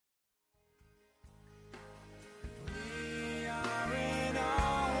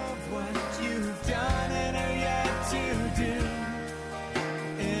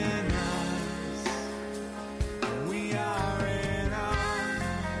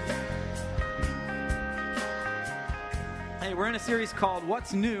We're in a series called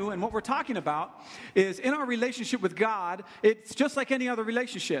What's New, and what we're talking about is in our relationship with God, it's just like any other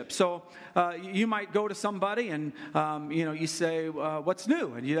relationship. So you might go to somebody and, you say, what's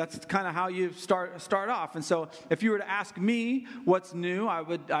new? And that's kind of how you start off. And so if you were to ask me what's new, I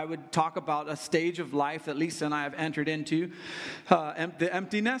would talk about a stage of life that Lisa and I have entered into, the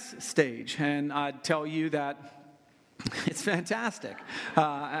empty nest stage. And I'd tell you that it's fantastic,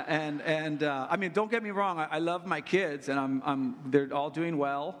 I mean, don't get me wrong. I love my kids, and they're all doing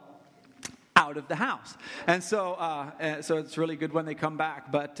well out of the house, and so it's really good when they come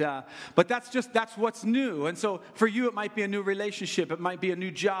back. But that's what's new. And so for you, it might be a new relationship, it might be a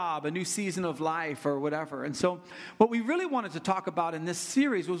new job, a new season of life, or whatever. And so what we really wanted to talk about in this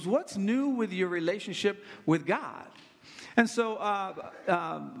series was what's new with your relationship with God. And so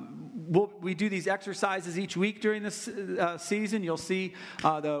we do these exercises each week during this season. You'll see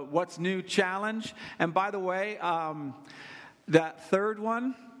the What's New challenge. And by the way, that third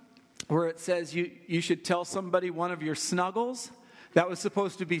one, where it says you should tell somebody one of your snuggles, that was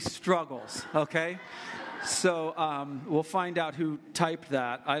supposed to be struggles, okay? So we'll find out who typed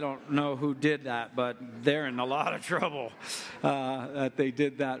that. I don't know who did that, but they're in a lot of trouble that they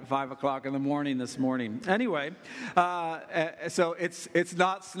did that 5 o'clock in the morning this morning. Anyway, so it's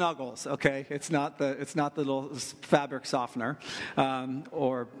not snuggles, okay? It's not the little fabric softener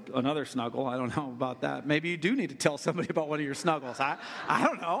or another snuggle. I don't know about that. Maybe you do need to tell somebody about one of your snuggles. I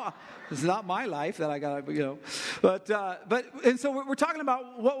don't know. It's not my life that I got to, But and so we're talking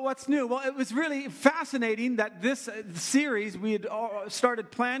about what's new. Well, it was really fascinating that this series, we had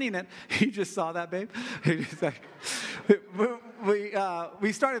started planning it. You just saw that, babe?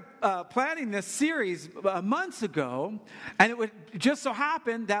 We started planning this series months ago, and it would just so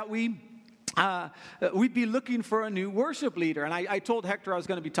happen that we'd be looking for a new worship leader. And I told Hector I was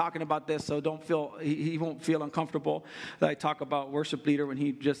going to be talking about this, so he won't feel uncomfortable that I talk about worship leader when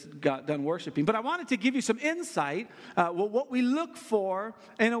he just got done worshiping. But I wanted to give you some insight, what we look for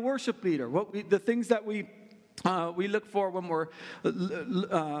in a worship leader, the things that we look for when we're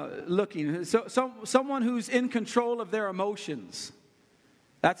looking. So someone who's in control of their emotions.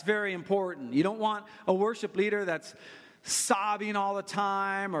 That's very important. You don't want a worship leader that's sobbing all the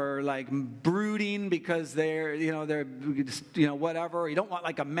time or like brooding because they're whatever. You don't want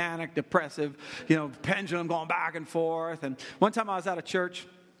like a manic depressive pendulum going back and forth. And one time I was at a church,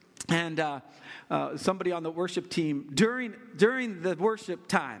 and somebody on the worship team during the worship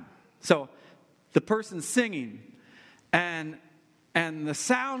time, so the person's singing, and the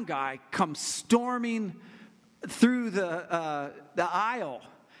sound guy comes storming through the aisle.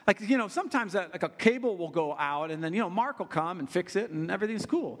 Like, sometimes like a cable will go out, and then, Mark will come and fix it, and everything's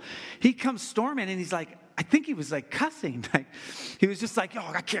cool. He comes storming, and he's like, I think he was like cussing. Like, he was just like,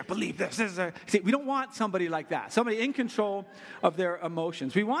 I can't believe this. See, we don't want somebody like that. Somebody in control of their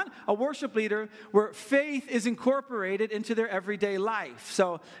emotions. We want a worship leader where faith is incorporated into their everyday life.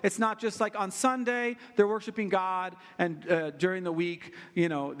 So it's not just like on Sunday they're worshiping God, and during the week, they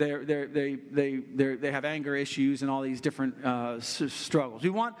have anger issues and all these different struggles. We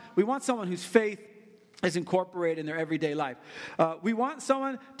want someone whose faith is incorporated in their everyday life. We want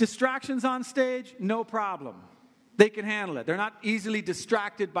someone, distractions on stage, no problem. They can handle it. They're not easily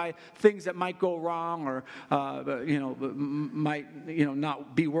distracted by things that might go wrong or, might,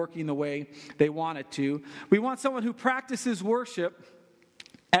 not be working the way they want it to. We want someone who practices worship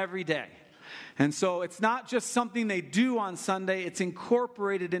every day. And so it's not just something they do on Sunday, it's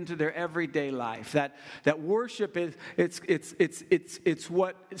incorporated into their everyday life. That worship is it's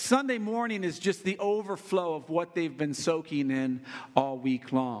what Sunday morning is, just the overflow of what they've been soaking in all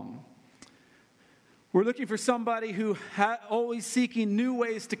week long. We're looking for somebody who always seeking new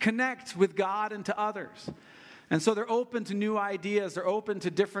ways to connect with God and to others. And so they're open to new ideas. They're open to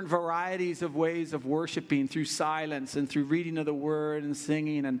different varieties of ways of worshiping through silence and through reading of the Word and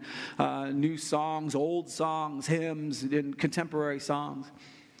singing and new songs, old songs, hymns, and contemporary songs.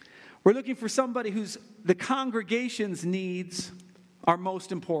 We're looking for somebody whose the congregation's needs are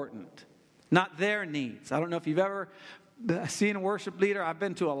most important, not their needs. I don't know if you've ever seen a worship leader. I've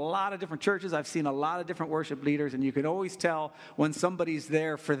been to a lot of different churches. I've seen a lot of different worship leaders, and you can always tell when somebody's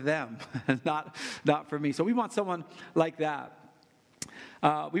there for them, not for me. So we want someone like that.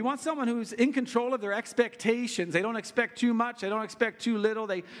 We want someone who's in control of their expectations. They don't expect too much. They don't expect too little.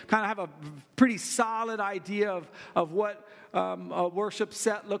 They kind of have a pretty solid idea of what a worship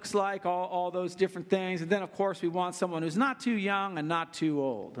set looks like, all those different things. And then, of course, we want someone who's not too young and not too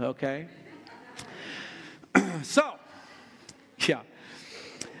old, okay? So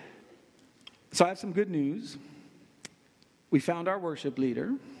I have some good news. We found our worship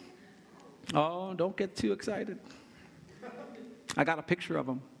leader. Oh, don't get too excited. I got a picture of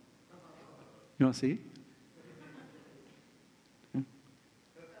them. You want to see?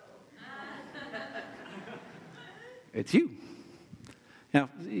 It's you. Now,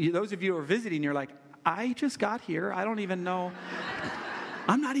 those of you who are visiting, you're like, I just got here. I don't even know.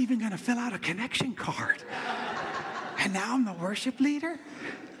 I'm not even going to fill out a connection card. And now I'm the worship leader?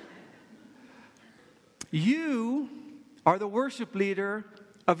 You are the worship leader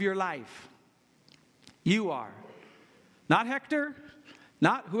of your life. You are. Not Hector,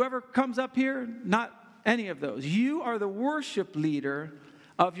 not whoever comes up here, not any of those. You are the worship leader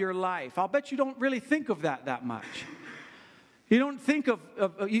of your life. I'll bet you don't really think of that much. You don't think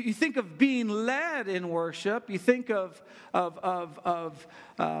you think of being led in worship. You think of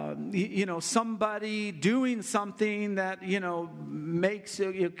somebody doing something that makes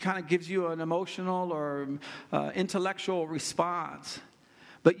kind of gives you an emotional or intellectual response.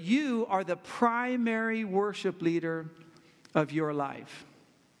 But you are the primary worship leader of your life.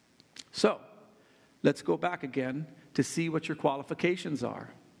 So let's go back again to see what your qualifications are.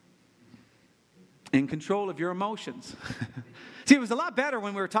 In control of your emotions. See, it was a lot better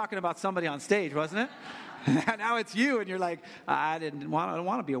when we were talking about somebody on stage, wasn't it? Now it's you, and you're like, I don't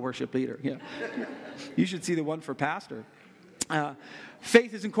want to be a worship leader. Yeah. You should see the one for pastor.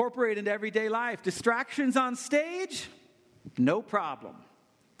 Faith is incorporated into everyday life. Distractions on stage, no problem.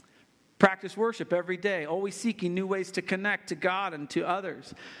 Practice worship every day, always seeking new ways to connect to God and to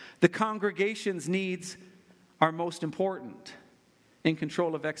others. The congregation's needs are most important. In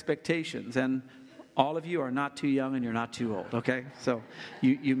control of expectations. And all of you are not too young and you're not too old, okay? So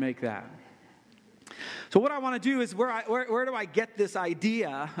you make that. So what I want to do is where do I get this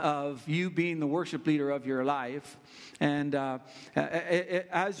idea of you being the worship leader of your life? And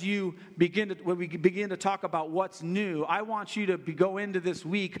as you when we begin to talk about what's new, I want you to go into this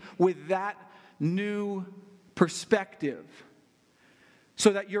week with that new perspective.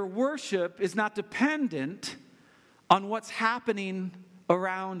 So that your worship is not dependent on what's happening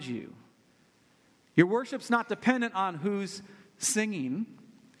around you. Your worship's not dependent on who's singing,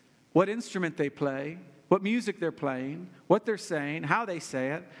 what instrument they play, what music they're playing, what they're saying, how they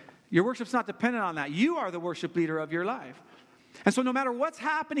say it. Your worship's not dependent on that. You are the worship leader of your life. And so no matter what's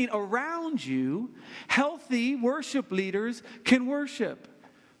happening around you, healthy worship leaders can worship.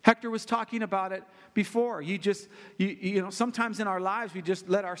 Hector was talking about it before. Sometimes in our lives we just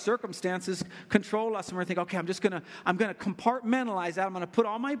let our circumstances control us, and we're thinking, okay, I'm going to compartmentalize that. I'm going to put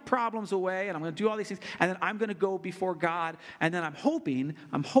all my problems away, and I'm going to do all these things, and then I'm going to go before God, and then I'm hoping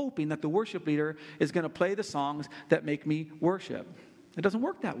that the worship leader is going to play the songs that make me worship. It doesn't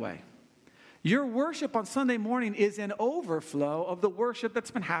work that way. Your worship on Sunday morning is an overflow of the worship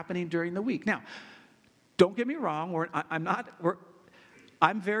that's been happening during the week. Now, don't get me wrong.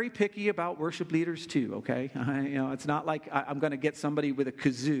 I'm very picky about worship leaders too, okay? It's not like I'm going to get somebody with a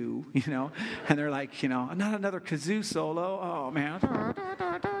kazoo, and they're like, not another kazoo solo. Oh, man.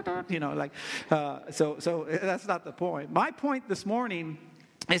 So that's not the point. My point this morning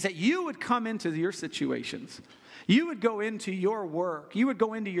is that you would come into your situations. You would go into your work. You would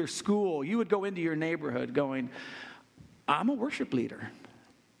go into your school. You would go into your neighborhood going, I'm a worship leader.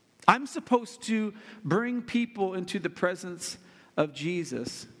 I'm supposed to bring people into the presence of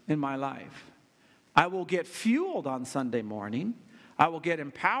Jesus in my life. I will get fueled on Sunday morning. I will get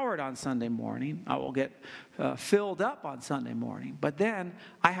empowered on Sunday morning. I will get filled up on Sunday morning. But then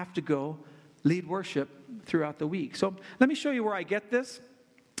I have to go lead worship throughout the week. So let me show you where I get this.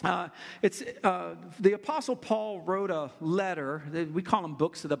 The Apostle Paul wrote a letter. We call them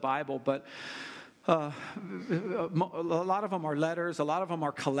books of the Bible, but a lot of them are letters. A lot of them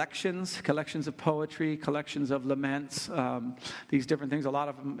are collections of poetry, collections of laments, these different things. A lot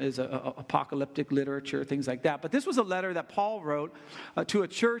of them is apocalyptic literature, things like that. But this was a letter that Paul wrote to a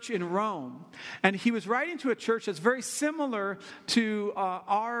church in Rome. And he was writing to a church that's very similar to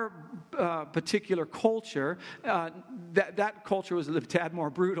our particular culture. That culture was a tad more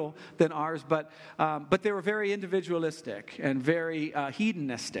brutal than ours, but they were very individualistic and very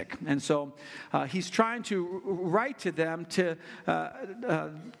hedonistic. And so he's trying to write to them to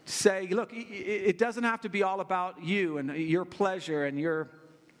say, look, it doesn't have to be all about you and your pleasure and your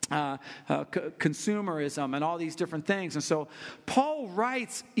consumerism and all these different things. And so Paul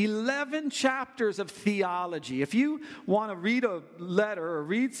writes 11 chapters of theology. If you want to read a letter or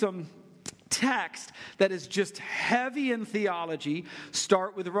read some text that is just heavy in theology,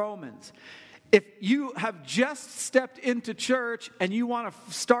 start with Romans. If you have just stepped into church and you want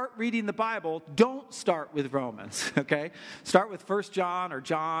to start reading the Bible, don't start with Romans, okay? Start with 1 John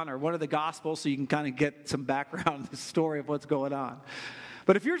or one of the Gospels so you can kind of get some background, the story of what's going on.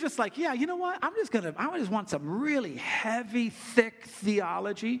 But if you're just like, yeah, you know what? I just want some really heavy, thick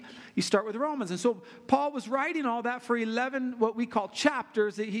theology, you start with Romans. And so Paul was writing all that for 11, what we call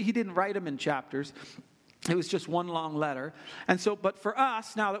chapters. He didn't write them in chapters. It was just one long letter. And so, but for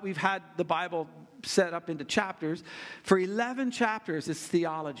us, now that we've had the Bible set up into chapters, for 11 chapters, it's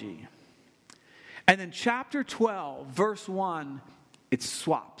theology. And then chapter 12, verse 1, it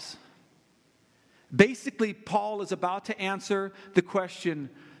swaps. Basically, Paul is about to answer the question,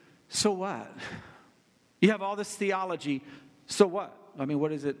 so what? You have all this theology, so what? I mean,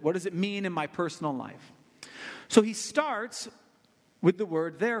 what does it mean in my personal life? So he starts with the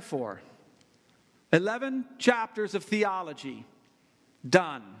word therefore. 11 chapters of theology,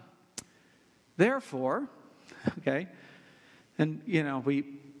 done. Therefore, okay, and, we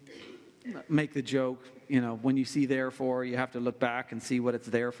make the joke, when you see therefore, you have to look back and see what it's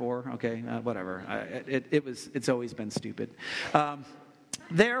there for. Okay, whatever. It's always been stupid.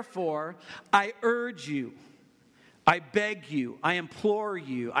 Therefore, I urge you, I beg you, I implore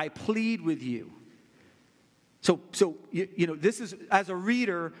you, I plead with you. So this is, as a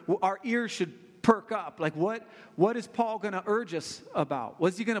reader, our ears should perk up. Like, what is Paul going to urge us about?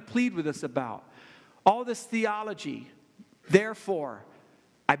 What's he going to plead with us about? All this theology. Therefore,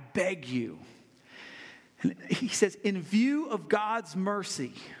 I beg you. And he says, in view of God's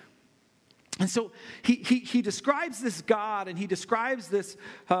mercy. And so he describes this God, and he describes this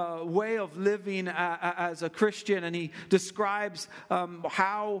way of living as a Christian, and he describes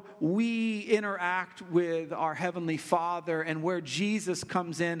how we interact with our Heavenly Father, and where Jesus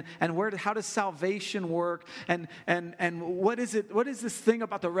comes in, and how does salvation work, and what is this thing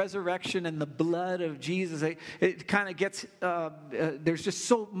about the resurrection and the blood of Jesus? It kind of gets there's just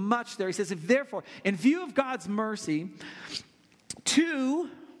so much there. He says, therefore, in view of God's mercy,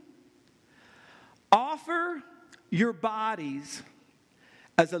 offer your bodies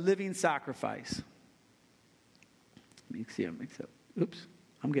as a living sacrifice. Oops,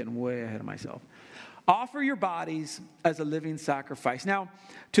 I'm getting way ahead of myself. Offer your bodies as a living sacrifice. Now,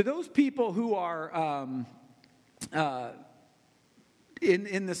 to those people who are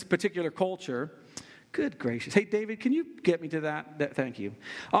in this particular culture, good gracious. Hey, David, can you get me to that? Thank you.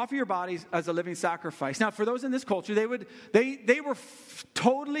 Offer your bodies as a living sacrifice. Now, for those in this culture, they were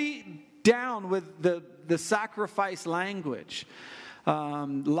totally down with the sacrifice language.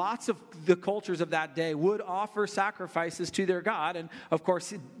 Lots of the cultures of that day would offer sacrifices to their God. And of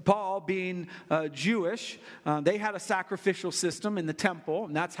course, Paul being Jewish, they had a sacrificial system in the temple,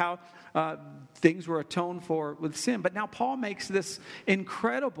 and that's how things were atoned for with sin. But now Paul makes this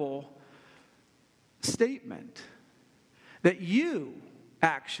incredible statement that you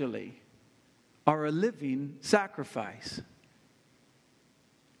actually are a living sacrifice.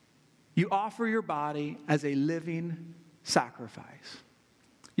 You offer your body as a living sacrifice.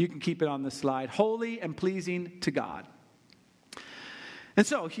 You can keep it on the slide. Holy and pleasing to God. And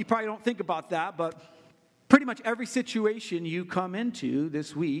so, you probably don't think about that, but pretty much every situation you come into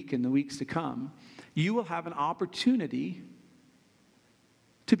this week and the weeks to come, you will have an opportunity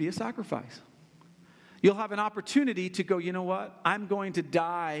to be a sacrifice. You'll have an opportunity to go, you know what? I'm going to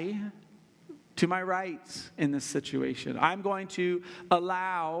die to my rights in this situation. I'm going to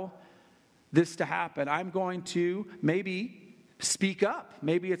allow this to happen. I'm going to maybe speak up.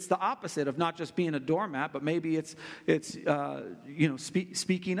 Maybe it's the opposite of not just being a doormat, but maybe it's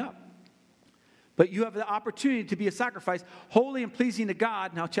speaking up. But you have the opportunity to be a sacrifice, holy and pleasing to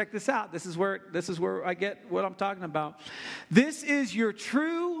God. Now check this out. This is where I get what I'm talking about. This is your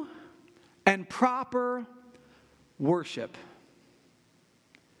true and proper worship.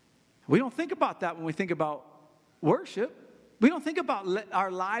 We don't think about that when we think about worship. We don't think about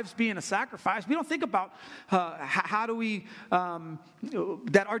our lives being a sacrifice. We don't think about how do we,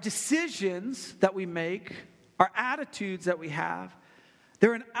 that our decisions that we make, our attitudes that we have,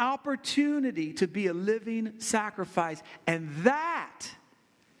 they're an opportunity to be a living sacrifice. And that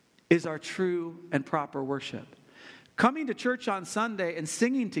is our true and proper worship. Coming to church on Sunday and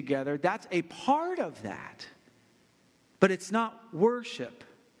singing together, that's a part of that. But it's not worship.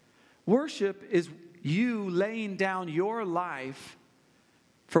 Worship is you laying down your life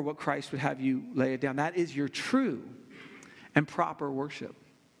for what Christ would have you lay it down. That is your true and proper worship.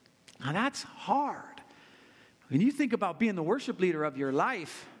 Now that's hard. When you think about being the worship leader of your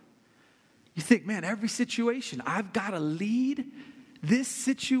life, you think, man, every situation, I've got to lead this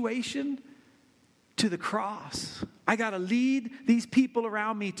situation to the cross. I got to lead these people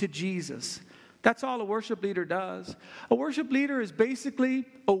around me to Jesus. That's all a worship leader does. A worship leader is basically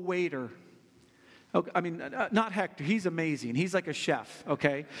a waiter. Okay, not Hector. He's amazing. He's like a chef,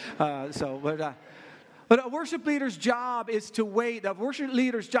 okay? But a worship leader's job is to wait. A worship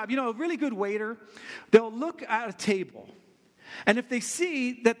leader's job, a really good waiter, they'll look at a table. And if they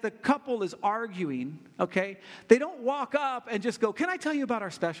see that the couple is arguing, okay, they don't walk up and just go, "Can I tell you about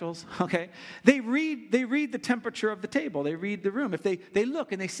our specials?" Okay, they read the temperature of the table. They read the room. If they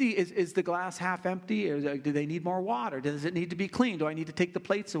look and they see, is the glass half empty? Or do they need more water? Does it need to be cleaned? Do I need to take the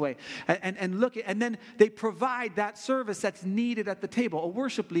plates away? And look, and then they provide that service that's needed at the table. A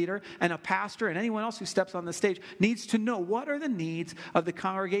worship leader and a pastor and anyone else who steps on the stage needs to know what are the needs of the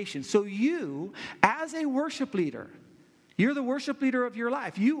congregation. So you, as a worship leader, you're the worship leader of your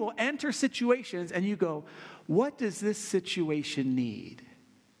life. You will enter situations and you go, what does this situation need?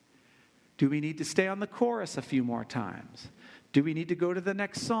 Do we need to stay on the chorus a few more times? Do we need to go to the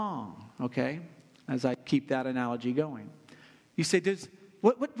next song? Okay, as I keep that analogy going. You say,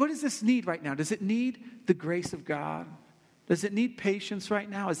 what does this need right now? Does it need the grace of God? Does it need patience right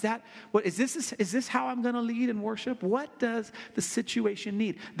now? Is this how I'm going to lead in worship? What does the situation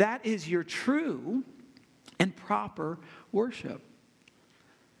need? That is your true and proper worship.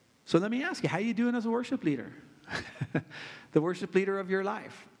 So let me ask you, how are you doing as a worship leader? The worship leader of your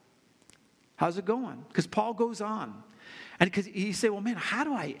life. How's it going? Because Paul goes on. And because you say, well, man, how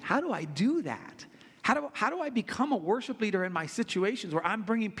do I do that? How do I become a worship leader in my situations where I'm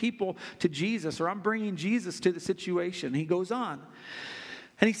bringing people to Jesus or I'm bringing Jesus to the situation? He goes on.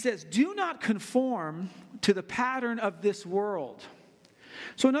 And he says, do not conform to the pattern of this world.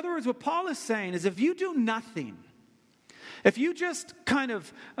 So in other words, what Paul is saying is if you do nothing, if you just kind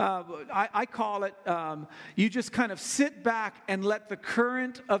of, I call it, you just kind of sit back and let the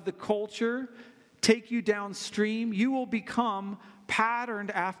current of the culture take you downstream, you will become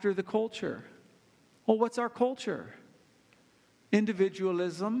patterned after the culture. Well, what's our culture?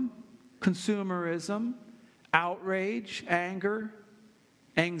 Individualism, consumerism, outrage, anger,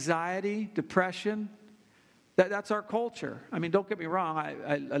 anxiety, depression. That's our culture. I mean, don't get me wrong.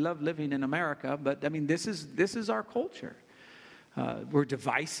 I love living in America, but I mean, this is our culture. We're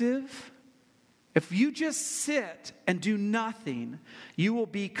divisive. If you just sit and do nothing, you will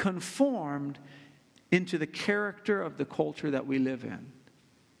be conformed into the character of the culture that we live in.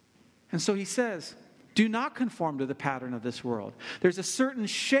 And so he says, do not conform to the pattern of this world. There's a certain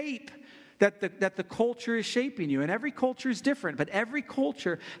shape that the culture is shaping you. And every culture is different, but every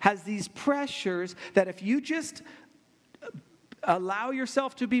culture has these pressures that if you just allow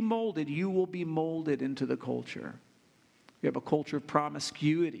yourself to be molded, you will be molded into the culture. We have a culture of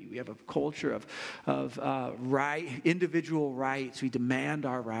promiscuity. We have a culture of individual rights. We demand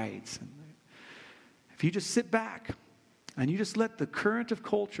our rights. If you just sit back and you just let the current of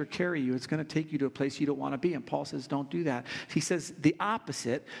culture carry you, it's going to take you to a place you don't want to be. And Paul says, don't do that. He says the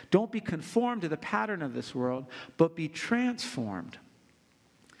opposite. Don't be conformed to the pattern of this world, but be transformed.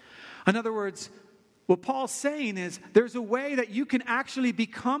 In other words, what Paul's saying is there's a way that you can actually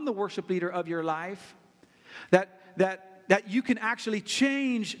become the worship leader of your life, that you can actually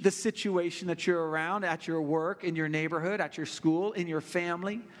change the situation that you're around, at your work, in your neighborhood, at your school, in your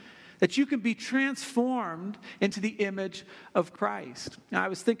family. That you can be transformed into the image of Christ. Now, I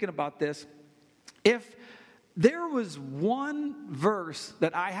was thinking about this. If there was one verse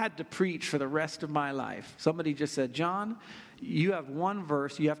that I had to preach for the rest of my life, somebody just said, John, you have one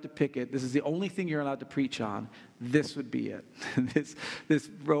verse, you have to pick it. This is the only thing you're allowed to preach on. This would be it. this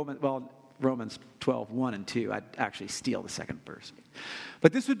Romans 12, 1 and 2. I'd actually steal the second verse.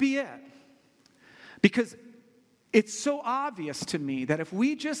 But this would be it. Because it's so obvious to me that if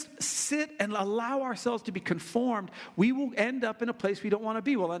we just sit and allow ourselves to be conformed, we will end up in a place we don't want to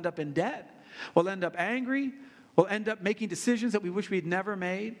be. We'll end up in debt. We'll end up angry. We'll end up making decisions that we wish we'd never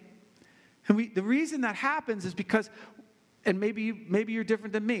made. And the reason that happens is because, and maybe you're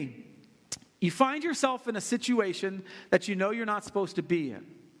different than me, you find yourself in a situation that you know you're not supposed to be in.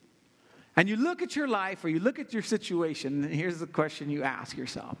 And you look at your life or you look at your situation, and here's the question you ask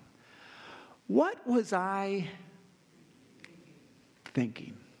yourself. What was I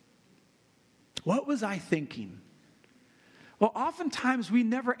thinking? What was I thinking? Well, oftentimes we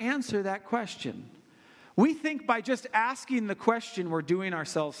never answer that question. We think by just asking the question, we're doing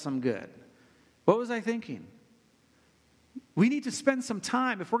ourselves some good. What was I thinking? We need to spend some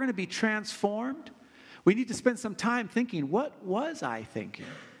time, if we're going to be transformed, we need to spend some time thinking, what was I thinking?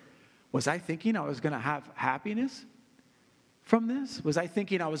 Was I thinking I was going to have happiness from this? Was I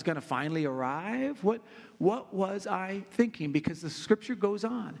thinking I was going to finally arrive? What was I thinking? Because the scripture goes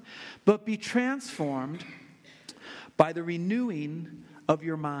on. But be transformed by the renewing of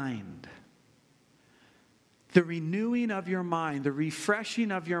your mind. The renewing of your mind, the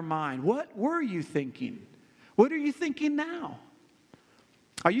refreshing of your mind. What were you thinking? What are you thinking now?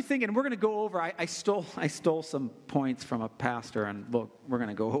 Are you thinking, we're going to go over, I stole some points from a pastor, and we're going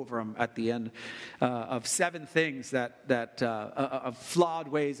to go over them at the end of 7 things of flawed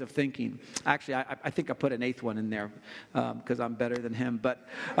ways of thinking. Actually, I think I put an 8th one in there because I'm better than him. But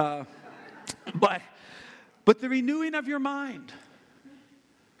the renewing of your mind.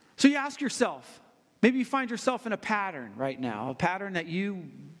 So you ask yourself, maybe you find yourself in a pattern right now, a pattern that you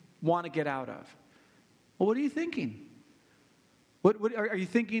want to get out of. Well, what are you thinking? What are you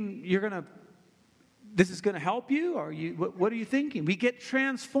thinking? This is going to help you? Or what are you thinking? We get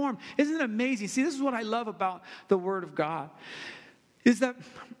transformed. Isn't it amazing? See, this is what I love about the Word of God, is that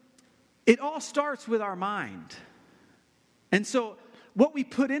it all starts with our mind. And so what we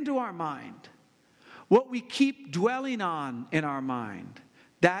put into our mind, what we keep dwelling on in our mind,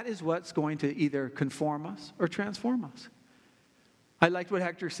 that is what's going to either conform us or transform us. I liked what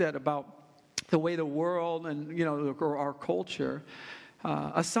Hector said about the way the world and our culture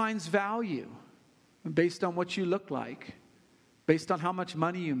assigns value based on what you look like, based on how much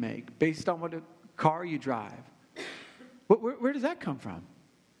money you make, based on what car you drive. Where does that come from?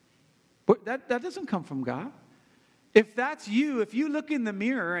 That doesn't come from God. If that's you, if you look in the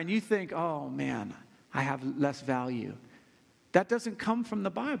mirror and you think, oh man, I have less value, that doesn't come from the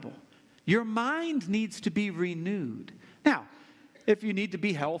Bible. Your mind needs to be renewed. Now, if you need to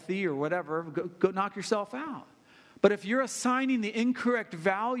be healthy or whatever, go knock yourself out. But if you're assigning the incorrect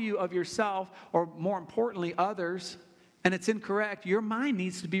value of yourself, or more importantly, others, and it's incorrect, your mind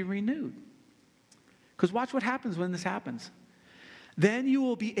needs to be renewed. Because watch what happens when this happens. Then you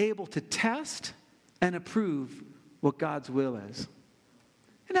will be able to test and approve what God's will is.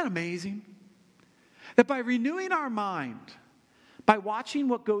 Isn't that amazing? That by renewing our mind, by watching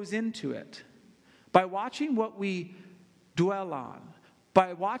what goes into it, by watching what we dwell on,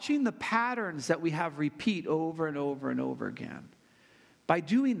 by watching the patterns that we have repeat over and over and over again, by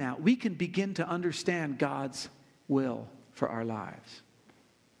doing that, we can begin to understand God's will for our lives.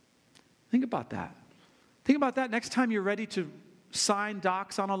 Think about that. Think about that next time you're ready to sign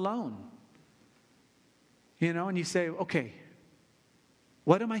docs on a loan. And you say, okay,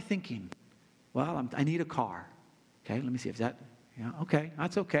 what am I thinking? Well, I need a car. Okay, let me see if that, okay,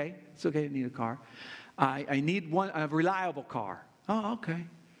 that's okay. It's okay to need a car. I need a reliable car. Oh,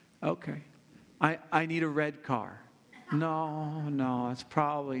 okay. I need a red car. No, it's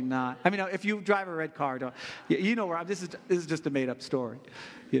probably not. I mean, if you drive a red car, you know where I'm. This is just a made-up story.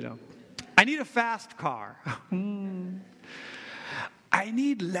 I need a fast car. I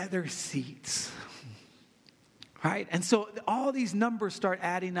need leather seats. Right? And so all these numbers start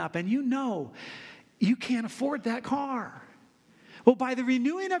adding up, and you can't afford that car. Well, by the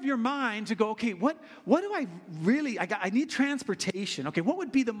renewing of your mind to go, okay, what do I really, I need transportation. Okay, what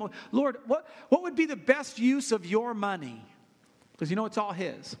would be Lord, what would be the best use of your money? Because it's all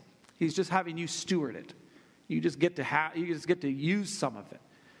His. He's just having you steward it. You just get to use some of it.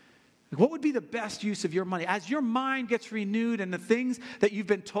 What would be the best use of your money? As your mind gets renewed and the things that you've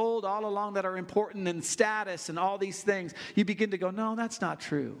been told all along that are important and status and all these things, you begin to go, no, that's not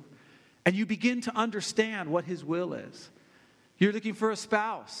true. And you begin to understand what His will is. You're looking for a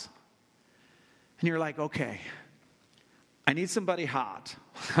spouse. And you're like, okay, I need somebody hot.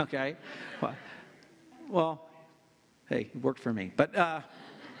 Okay? Well, hey, it worked for me. But,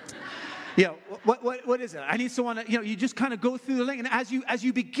 what is it? I need someone that, you just kind of go through the link. And as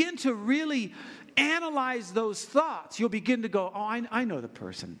you begin to really analyze those thoughts, you'll begin to go, oh, I know the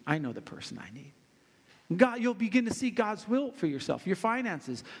person. I know the person I need. God, you'll begin to see God's will for yourself, your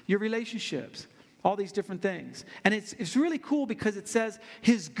finances, your relationships. All these different things. And it's really cool because it says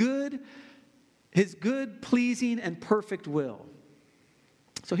his good, pleasing, and perfect will.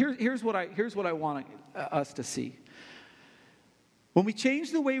 So here's what I want us to see. When we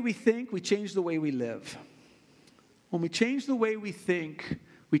change the way we think, we change the way we live. When we change the way we think,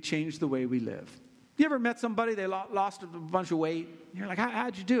 we change the way we live. You ever met somebody, they lost a bunch of weight? You're like,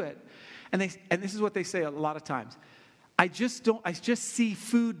 how'd you do it? And this is what they say a lot of times. I just see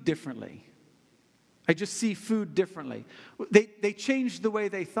food differently. I just see food differently. They changed the way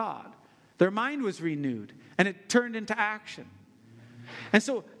they thought. Their mind was renewed, and it turned into action. And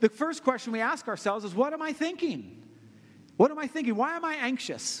so the first question we ask ourselves is, what am I thinking? What am I thinking? Why am I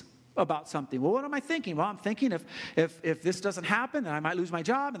anxious about something? Well, what am I thinking? Well, I'm thinking if this doesn't happen, then I might lose my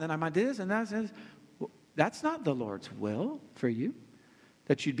job, and then I might do this, and that's this. Well, that's not the Lord's will for you,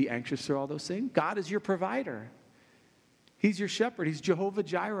 that you'd be anxious through all those things. God is your provider. He's your shepherd. He's Jehovah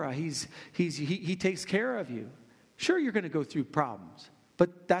Jireh. He takes care of you. Sure, you're going to go through problems,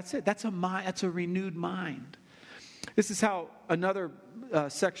 but that's it. That's a renewed mind. This is how another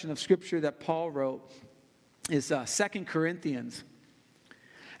section of Scripture that Paul wrote is 2 Corinthians.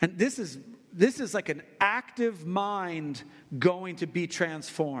 And this is like an active mind going to be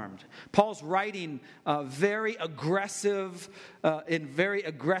transformed. Paul's writing very aggressive, in very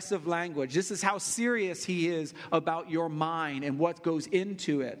aggressive language. This is how serious he is about your mind and what goes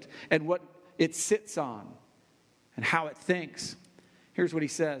into it and what it sits on and how it thinks. Here's what he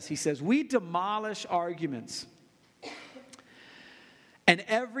says. He says, we demolish arguments and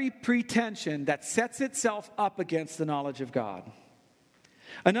every pretension that sets itself up against the knowledge of God.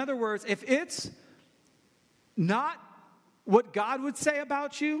 In other words, if it's not what God would say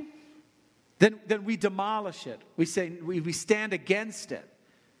about you, then we demolish it. We say we stand against it.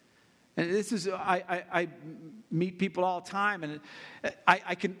 And this is I meet people all the time, and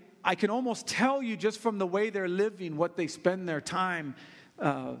I can almost tell you just from the way they're living what they spend their time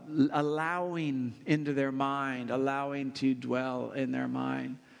allowing into their mind, allowing to dwell in their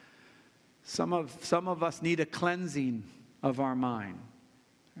mind. Some of us need a cleansing of our mind.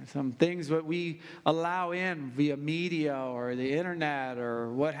 Some things that we allow in via media or the internet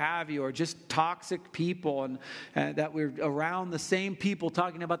or what have you, or just toxic people, and that we're around the same people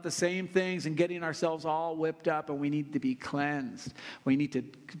talking about the same things and getting ourselves all whipped up, and we need to be cleansed. We need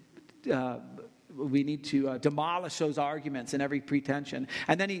to demolish those arguments and every pretension.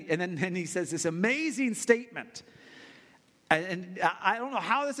 And then he says this amazing statement. And I don't know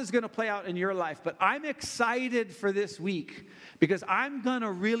how this is going to play out in your life, but I'm excited for this week because I'm going to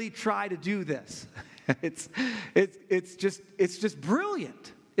really try to do this. It's just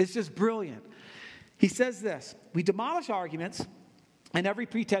brilliant. It's just brilliant. He says this: we demolish arguments and every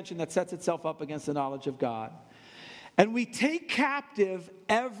pretension that sets itself up against the knowledge of God. And we take captive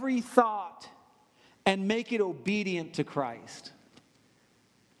every thought and make it obedient to Christ.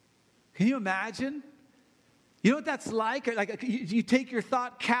 Can you imagine? You know what that's like? Like you take your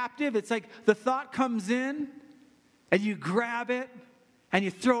thought captive. It's like the thought comes in and you grab it and you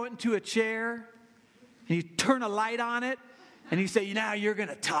throw it into a chair and you turn a light on it and you say, now you're going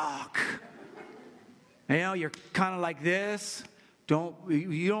to talk. You're kind of like this.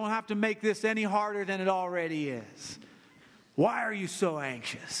 You don't have to make this any harder than it already is. Why are you so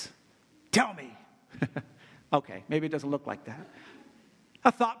anxious? Tell me. Okay, maybe it doesn't look like that.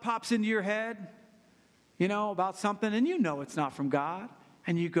 A thought pops into your head, about something, and it's not from God.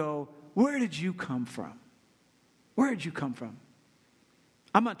 And you go, where did you come from? Where did you come from?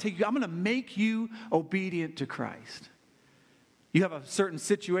 I'm going to make you obedient to Christ. You have a certain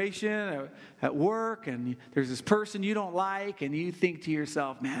situation at work, and there's this person you don't like, and you think to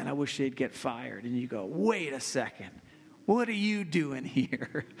yourself, man, I wish they'd get fired. And you go, wait a second. What are you doing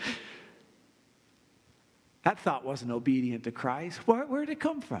here? That thought wasn't obedient to Christ. Where did it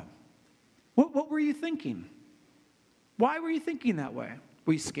come from? What were you thinking? Why were you thinking that way?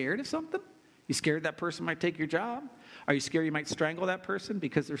 Were you scared of something? You scared that person might take your job? Are you scared you might strangle that person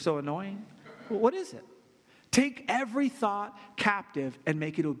because they're so annoying? What is it? Take every thought captive and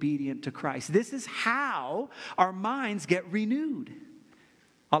make it obedient to Christ. This is how our minds get renewed.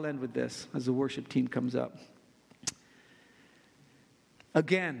 I'll end with this as the worship team comes up.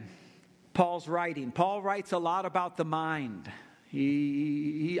 Again, Paul's writing. Paul writes a lot about the mind.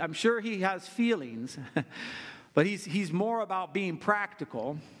 I'm sure he has feelings, but he's more about being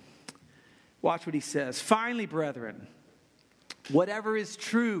practical. Watch what he says. Finally, brethren, whatever is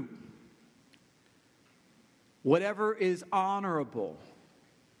true, whatever is honorable,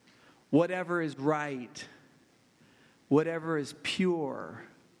 whatever is right, whatever is pure,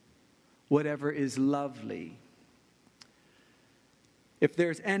 whatever is lovely, if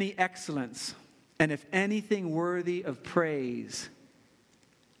there's any excellence, and if anything worthy of praise,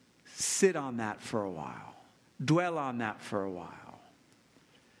 sit on that for a while. Dwell on that for a while.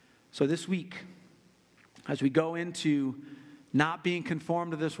 So this week, as we go into not being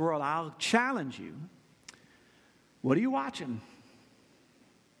conformed to this world, I'll challenge you. What are you watching?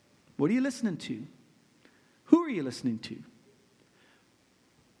 What are you listening to? Who are you listening to?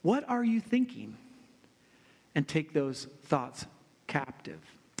 What are you thinking? And take those thoughts captive.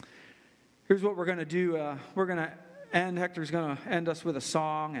 Here's what we're going to do. Hector's going to end us with a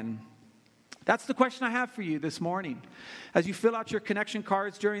song, and that's the question I have for you this morning. As you fill out your connection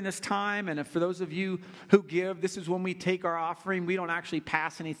cards during this time, and for those of you who give, this is when we take our offering. We don't actually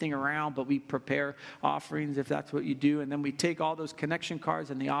pass anything around, but we prepare offerings if that's what you do, and then we take all those connection cards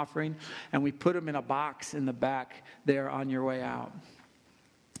and the offering, and we put them in a box in the back there on your way out.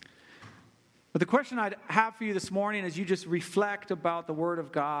 But the question I'd have for you this morning as you just reflect about the Word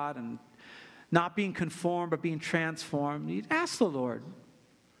of God and not being conformed but being transformed, you'd ask the Lord,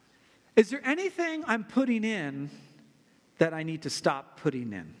 is there anything I'm putting in that I need to stop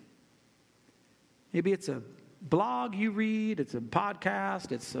putting in? Maybe it's a blog you read, it's a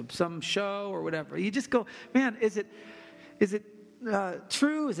podcast, it's some show or whatever. You just go, man, is it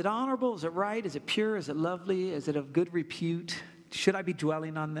true? Is it honorable? Is it right? Is it pure? Is it lovely? Is it of good repute? Should I be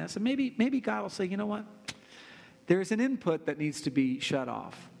dwelling on this? And maybe God will say, you know what? There's an input that needs to be shut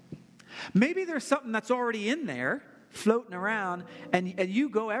off. Maybe there's something that's already in there, floating around, and you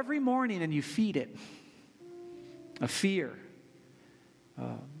go every morning and you feed it. A fear,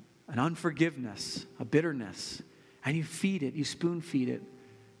 an unforgiveness, a bitterness. And you feed it, you spoon feed it.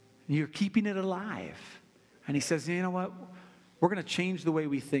 And you're keeping it alive. And he says, you know what? We're going to change the way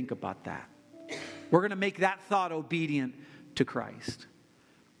we think about that. We're going to make that thought obedient to Christ.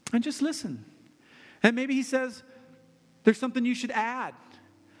 And just listen. And maybe he says, there's something you should add.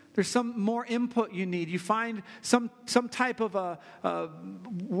 There's some more input you need. You find some type of a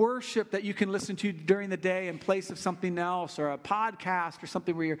worship that you can listen to during the day in place of something else, or a podcast or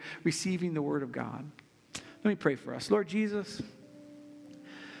something where you're receiving the Word of God. Let me pray for us. Lord Jesus,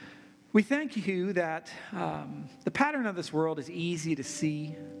 we thank you that the pattern of this world is easy to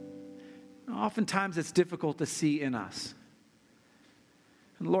see. Oftentimes it's difficult to see in us.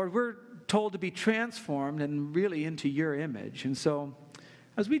 And Lord, we're told to be transformed and really into your image. And so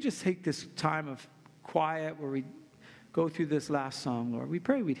as we just take this time of quiet where we go through this last song, Lord, we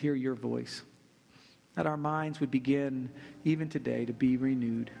pray we'd hear your voice, that our minds would begin even today to be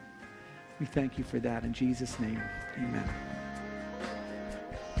renewed. We thank you for that in Jesus' name. Amen.